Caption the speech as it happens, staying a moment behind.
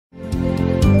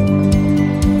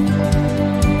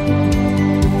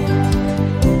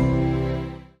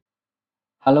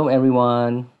Hello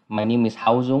everyone, my name is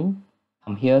Hao Zong.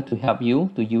 I'm here to help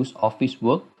you to use office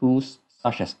work tools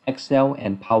such as Excel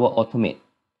and Power Automate.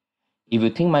 If you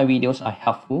think my videos are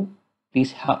helpful,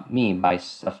 please help me by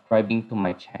subscribing to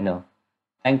my channel.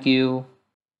 Thank you.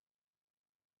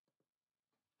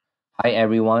 Hi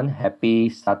everyone, happy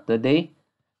Saturday.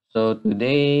 So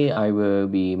today I will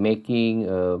be making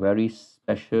a very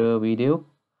special video.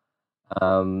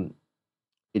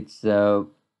 It's a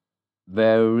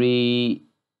very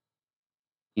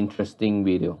interesting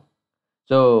video.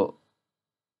 So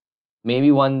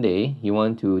maybe one day you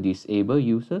want to disable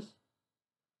users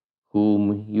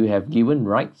whom you have given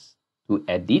rights to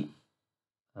edit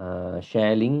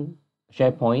sharing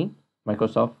SharePoint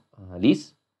Microsoft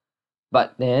List,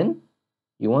 but then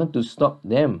you want to stop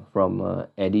them from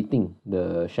editing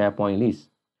the SharePoint list.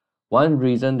 One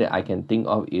reason that I can think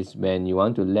of is when you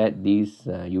want to let these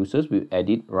users with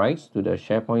edit rights to the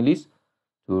SharePoint list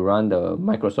to run the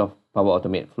Microsoft Power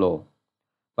Automate flow.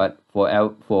 But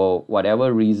for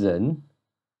whatever reason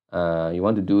you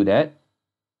want to do that,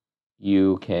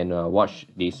 you can watch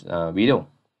this video.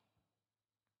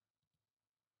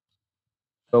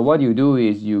 So what you do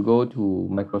is you go to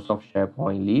Microsoft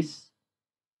SharePoint List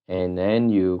and then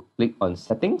you click on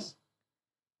settings.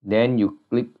 Then you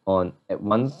click on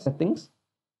advanced settings.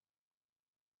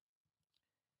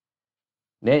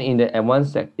 Then in the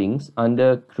advanced settings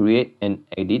under create and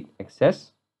edit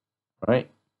access, right?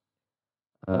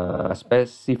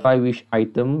 Specify which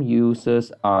item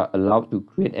users are allowed to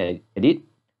create and edit.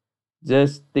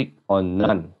 Just tick on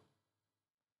none.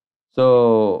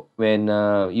 So when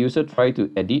user try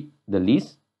to edit the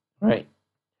list, right?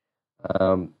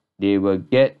 They will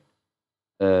get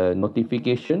a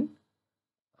notification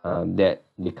that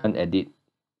they can't edit.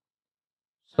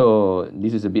 So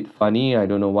this is a bit funny. I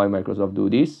don't know why Microsoft do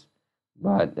this,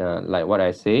 but like what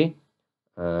I say,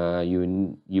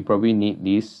 you probably need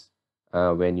this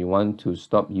when you want to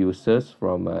stop users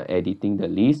from editing the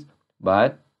list,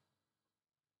 but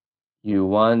you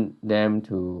want them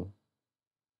to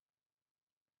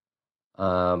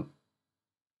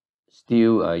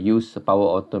still use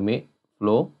Power Automate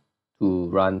flow to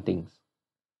run things.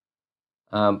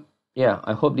 Yeah,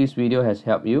 I hope this video has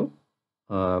helped you.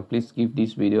 Please give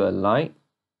this video a like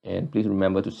and please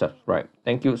remember to subscribe.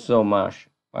 Thank you so much.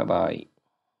 Bye bye.